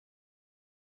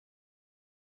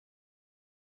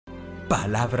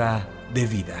Palabra de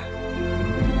vida.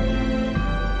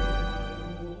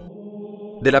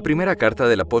 De la primera carta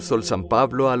del apóstol San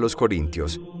Pablo a los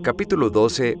Corintios, capítulo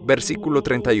 12, versículo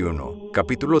 31,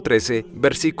 capítulo 13,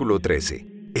 versículo 13.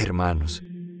 Hermanos,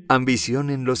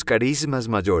 ambicionen los carismas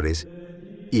mayores,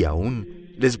 y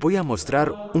aún les voy a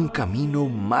mostrar un camino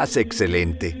más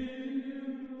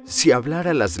excelente. Si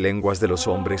hablara las lenguas de los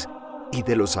hombres y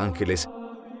de los ángeles,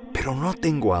 pero no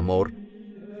tengo amor,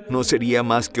 no sería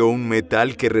más que un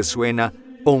metal que resuena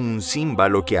o un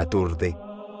címbalo que aturde.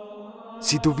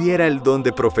 Si tuviera el don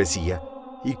de profecía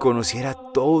y conociera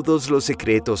todos los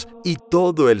secretos y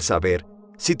todo el saber,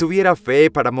 si tuviera fe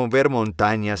para mover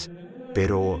montañas,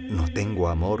 pero no tengo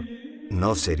amor,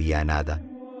 no sería nada.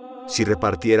 Si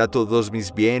repartiera todos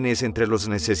mis bienes entre los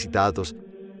necesitados,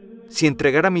 si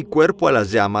entregara mi cuerpo a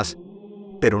las llamas,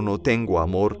 pero no tengo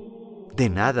amor, de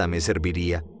nada me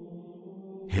serviría.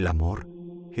 El amor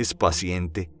es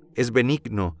paciente, es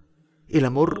benigno. El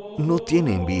amor no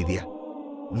tiene envidia.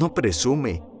 No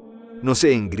presume, no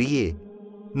se engríe,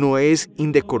 no es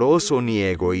indecoroso ni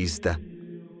egoísta,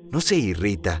 no se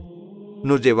irrita,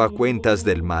 no lleva cuentas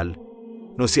del mal,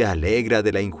 no se alegra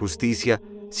de la injusticia,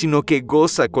 sino que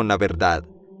goza con la verdad.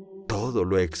 Todo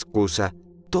lo excusa,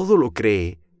 todo lo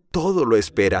cree, todo lo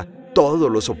espera, todo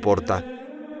lo soporta.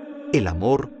 El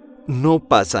amor no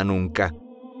pasa nunca.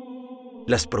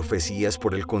 Las profecías,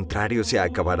 por el contrario, se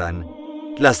acabarán.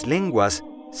 Las lenguas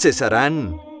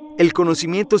cesarán. El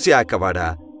conocimiento se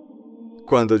acabará.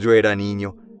 Cuando yo era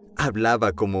niño,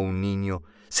 hablaba como un niño,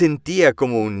 sentía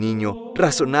como un niño,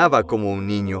 razonaba como un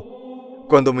niño.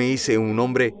 Cuando me hice un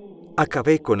hombre,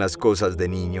 acabé con las cosas de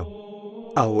niño.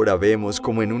 Ahora vemos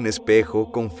como en un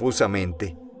espejo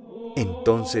confusamente.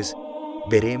 Entonces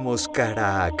veremos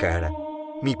cara a cara.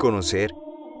 Mi conocer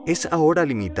es ahora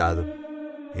limitado.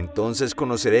 Entonces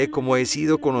conoceré como he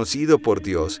sido conocido por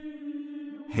Dios.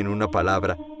 En una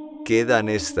palabra, quedan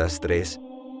estas tres: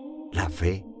 la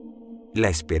fe, la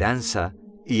esperanza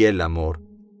y el amor.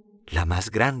 La más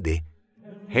grande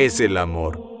es el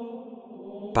amor.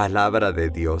 Palabra de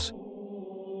Dios.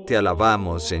 Te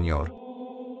alabamos, Señor.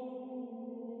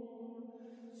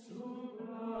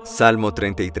 Salmo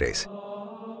 33.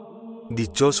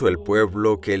 Dichoso el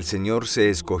pueblo que el Señor se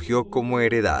escogió como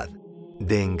heredad.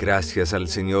 Den gracias al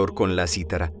Señor con la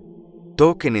cítara.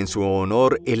 Toquen en su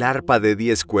honor el arpa de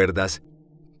 10 cuerdas.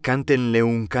 Cántenle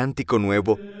un cántico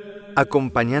nuevo,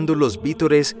 acompañando los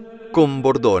vítores con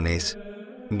bordones.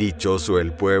 Dichoso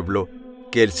el pueblo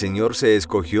que el Señor se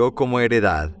escogió como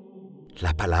heredad.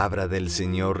 La palabra del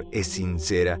Señor es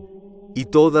sincera, y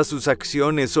todas sus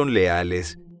acciones son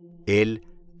leales. Él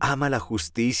ama la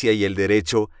justicia y el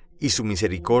derecho, y su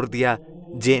misericordia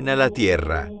llena la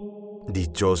tierra.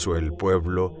 Dichoso el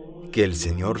pueblo que el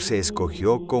Señor se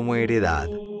escogió como heredad.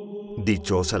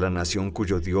 Dichosa la nación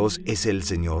cuyo Dios es el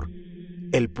Señor,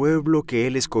 el pueblo que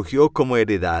Él escogió como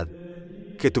heredad.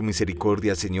 Que tu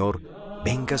misericordia, Señor,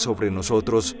 venga sobre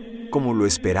nosotros como lo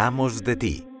esperamos de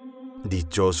ti.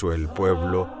 Dichoso el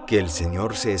pueblo que el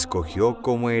Señor se escogió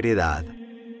como heredad.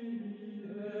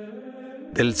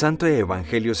 Del Santo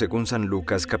Evangelio según San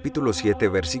Lucas, capítulo 7,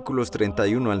 versículos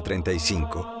 31 al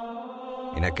 35.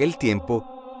 En aquel tiempo,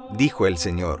 dijo el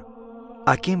Señor: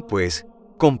 ¿A quién, pues,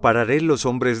 compararé los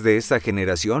hombres de esta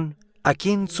generación? ¿A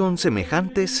quién son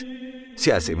semejantes?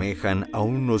 Se asemejan a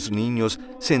unos niños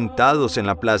sentados en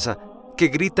la plaza, que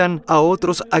gritan a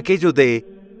otros aquello de: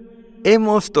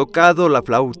 hemos tocado la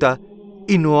flauta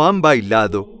y no han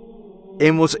bailado,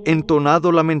 hemos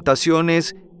entonado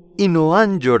lamentaciones y no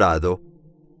han llorado.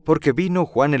 Porque vino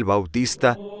Juan el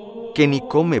Bautista, que ni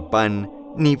come pan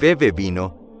ni bebe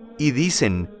vino, y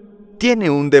dicen: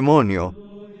 tiene un demonio.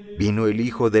 Vino el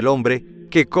Hijo del Hombre,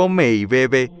 que come y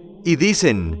bebe, y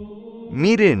dicen: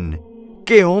 miren,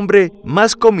 qué hombre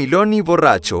más comilón y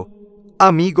borracho,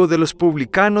 amigo de los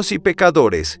publicanos y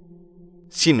pecadores.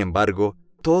 Sin embargo,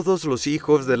 todos los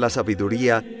hijos de la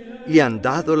sabiduría le han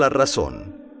dado la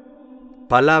razón.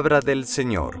 Palabra del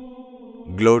Señor.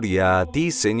 Gloria a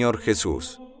ti, Señor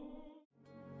Jesús.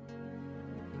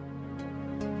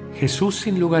 Jesús,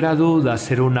 sin lugar a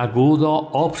dudas, era un agudo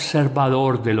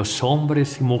observador de los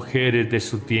hombres y mujeres de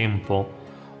su tiempo,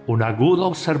 un agudo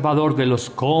observador de los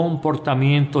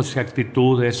comportamientos y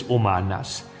actitudes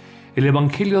humanas. El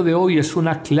Evangelio de hoy es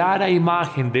una clara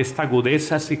imagen de esta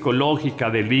agudeza psicológica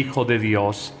del Hijo de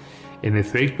Dios. En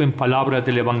efecto, en palabras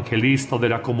del evangelista de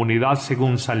la comunidad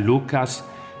según San Lucas,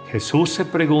 Jesús se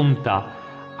pregunta: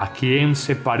 ¿a quién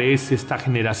se parece esta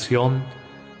generación?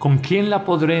 ¿Con quién la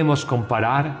podremos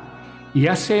comparar? Y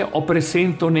hace o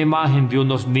presenta una imagen de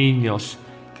unos niños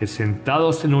que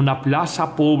sentados en una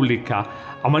plaza pública,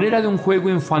 a manera de un juego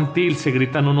infantil, se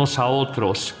gritan unos a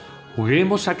otros: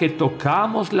 juguemos a que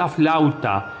tocamos la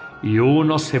flauta, y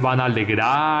unos se van a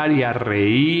alegrar y a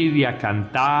reír y a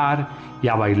cantar y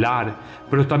a bailar,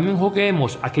 pero también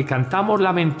juguemos a que cantamos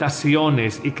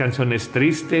lamentaciones y canciones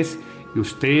tristes, y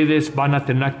ustedes van a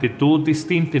tener una actitud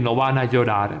distinta y no van a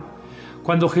llorar.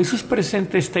 Cuando Jesús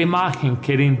presenta esta imagen,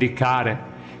 quiere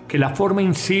indicar que la forma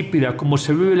insípida como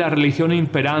se vive la religión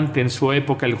imperante en su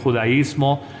época, el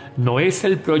judaísmo, no es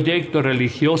el proyecto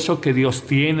religioso que Dios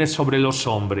tiene sobre los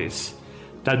hombres.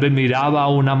 Tal vez miraba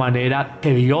una manera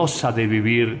tediosa de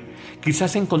vivir.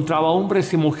 Quizás encontraba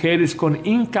hombres y mujeres con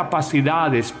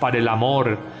incapacidades para el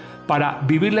amor, para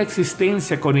vivir la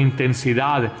existencia con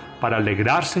intensidad, para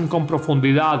alegrarse con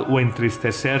profundidad o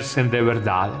entristecerse de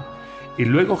verdad. Y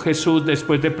luego Jesús,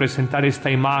 después de presentar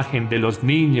esta imagen de los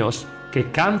niños que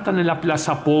cantan en la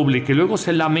plaza pública y luego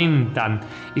se lamentan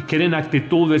y quieren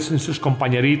actitudes en sus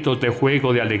compañeritos de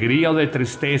juego, de alegría o de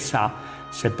tristeza,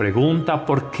 se pregunta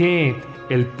por qué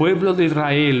el pueblo de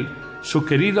Israel, su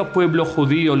querido pueblo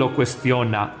judío, lo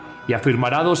cuestiona y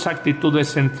afirmará dos actitudes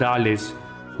centrales.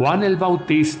 Juan el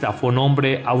Bautista fue un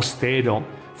hombre austero,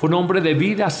 fue un hombre de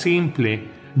vida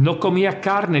simple, no comía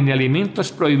carne ni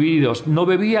alimentos prohibidos, no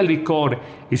bebía licor,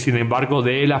 y sin embargo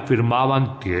de él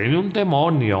afirmaban: tiene un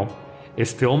demonio,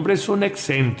 este hombre es un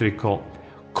excéntrico.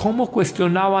 ¿Cómo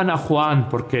cuestionaban a Juan?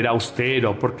 Porque era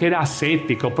austero, porque era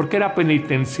ascético, porque era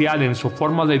penitencial en su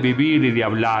forma de vivir y de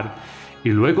hablar. Y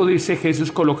luego dice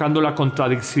Jesús, colocando la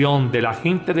contradicción de la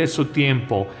gente de su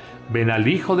tiempo: ven al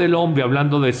Hijo del Hombre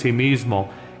hablando de sí mismo,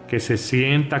 que se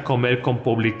sienta a comer con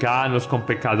publicanos, con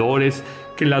pecadores,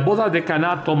 que en las bodas de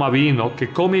Caná toma vino, que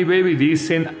come y bebe y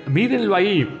dicen: mírenlo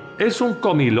ahí, es un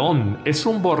comilón, es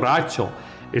un borracho,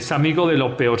 es amigo de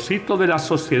lo peorcito de la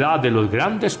sociedad, de los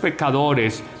grandes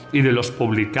pecadores y de los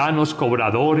publicanos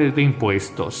cobradores de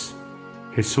impuestos.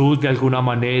 Jesús, de alguna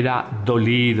manera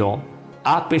dolido,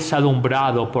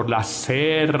 apesadumbrado por la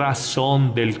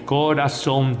cerrazón del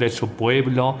corazón de su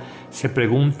pueblo, se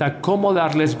pregunta cómo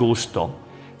darles gusto.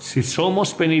 Si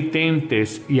somos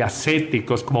penitentes y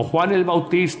ascéticos como Juan el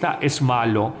Bautista, es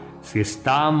malo. Si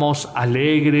estamos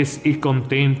alegres y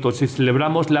contentos y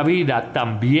celebramos la vida,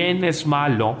 también es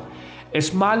malo.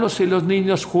 Es malo si los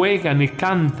niños juegan y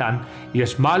cantan, y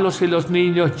es malo si los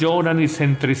niños lloran y se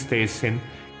entristecen.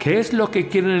 ¿Qué es lo que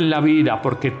quieren en la vida?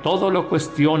 Porque todo lo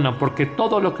cuestionan, porque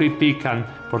todo lo critican,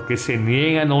 porque se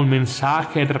niegan a un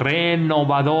mensaje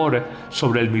renovador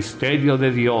sobre el misterio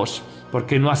de Dios,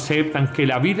 porque no aceptan que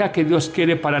la vida que Dios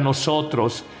quiere para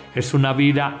nosotros es una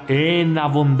vida en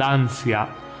abundancia,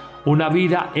 una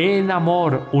vida en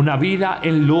amor, una vida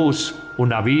en luz,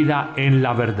 una vida en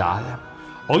la verdad.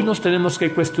 Hoy nos tenemos que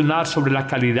cuestionar sobre la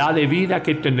calidad de vida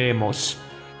que tenemos.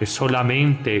 ¿Es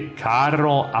solamente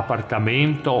carro,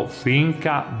 apartamento,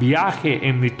 finca, viaje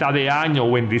en mitad de año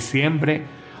o en diciembre?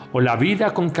 ¿O la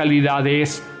vida con calidad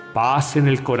es paz en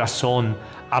el corazón,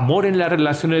 amor en las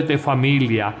relaciones de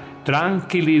familia,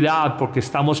 tranquilidad porque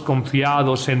estamos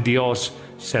confiados en Dios,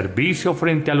 servicio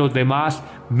frente a los demás,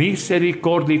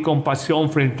 misericordia y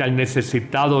compasión frente al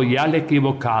necesitado y al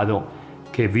equivocado?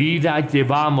 ¿Qué vida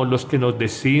llevamos los que nos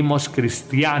decimos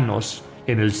cristianos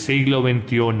en el siglo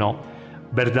XXI?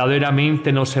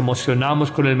 ¿Verdaderamente nos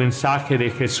emocionamos con el mensaje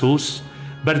de Jesús?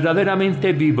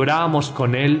 ¿Verdaderamente vibramos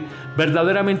con Él?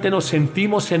 ¿Verdaderamente nos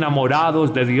sentimos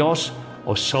enamorados de Dios?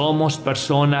 ¿O somos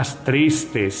personas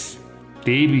tristes,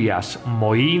 tibias,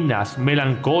 mohínas,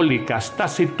 melancólicas,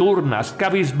 taciturnas,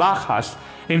 cabizbajas,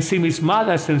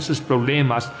 ensimismadas en sus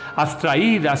problemas,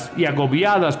 abstraídas y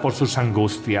agobiadas por sus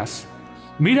angustias?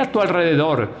 Mira a tu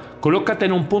alrededor, colócate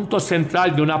en un punto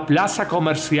central de una plaza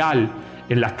comercial,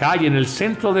 en la calle, en el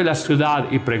centro de la ciudad,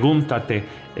 y pregúntate: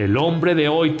 ¿el hombre de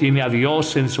hoy tiene a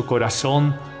Dios en su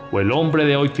corazón? ¿O el hombre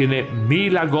de hoy tiene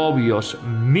 1000 agobios,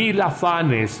 1000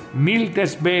 afanes, 1000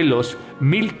 desvelos,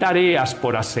 1000 tareas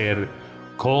por hacer?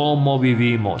 ¿Cómo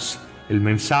vivimos? El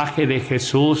mensaje de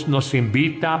Jesús nos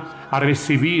invita a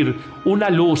recibir una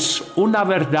luz, una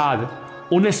verdad,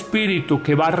 un espíritu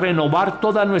que va a renovar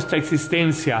toda nuestra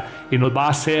existencia y nos va a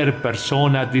hacer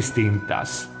personas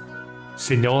distintas.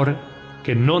 Señor,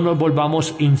 que no nos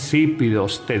volvamos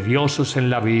insípidos, tediosos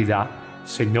en la vida.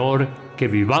 Señor, que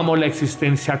vivamos la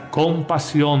existencia con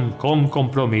pasión, con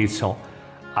compromiso.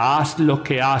 Haz lo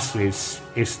que haces,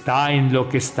 está en lo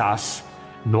que estás.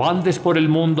 No andes por el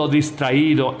mundo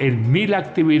distraído en 1000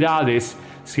 actividades,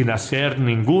 sin hacer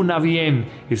ninguna bien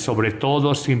y sobre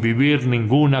todo sin vivir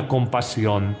ninguna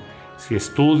compasión. Si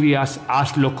estudias,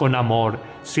 hazlo con amor.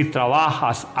 Si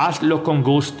trabajas, hazlo con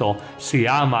gusto. Si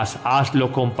amas,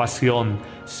 hazlo con pasión.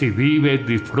 Si vives,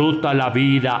 disfruta la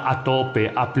vida a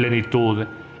tope, a plenitud.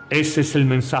 Ese es el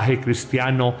mensaje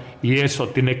cristiano y eso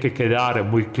tiene que quedar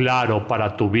muy claro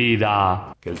para tu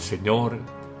vida. Que el Señor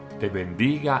te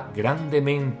bendiga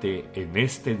grandemente en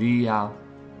este día,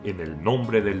 en el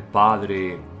nombre del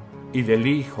Padre, y del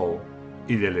Hijo,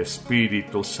 y del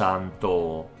Espíritu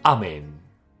Santo. Amén.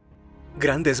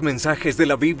 Grandes mensajes de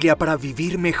la Biblia para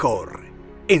vivir mejor.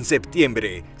 En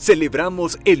septiembre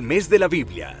celebramos el mes de la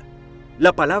Biblia.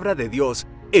 La palabra de Dios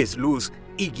es luz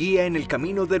y guía en el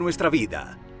camino de nuestra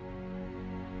vida.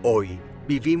 Hoy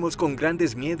vivimos con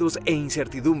grandes miedos e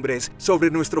incertidumbres sobre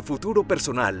nuestro futuro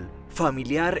personal,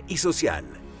 familiar y social.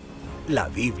 La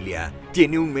Biblia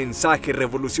tiene un mensaje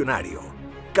revolucionario,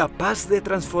 capaz de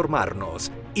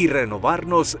transformarnos y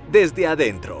renovarnos desde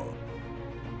adentro.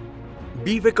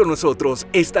 Vive con nosotros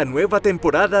esta nueva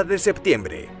temporada de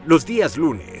septiembre, los días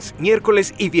lunes,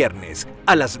 miércoles y viernes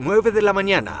a las 9 de la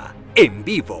mañana, en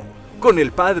vivo, con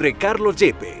el Padre Carlos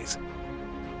Yepes,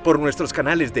 por nuestros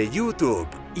canales de YouTube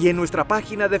y en nuestra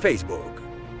página de Facebook.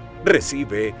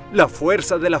 Recibe la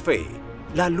fuerza de la fe,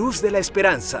 la luz de la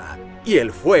esperanza y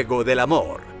el fuego del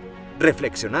amor,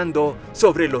 reflexionando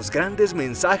sobre los grandes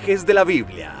mensajes de la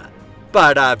Biblia,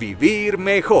 para vivir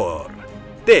mejor.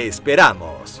 Te esperamos.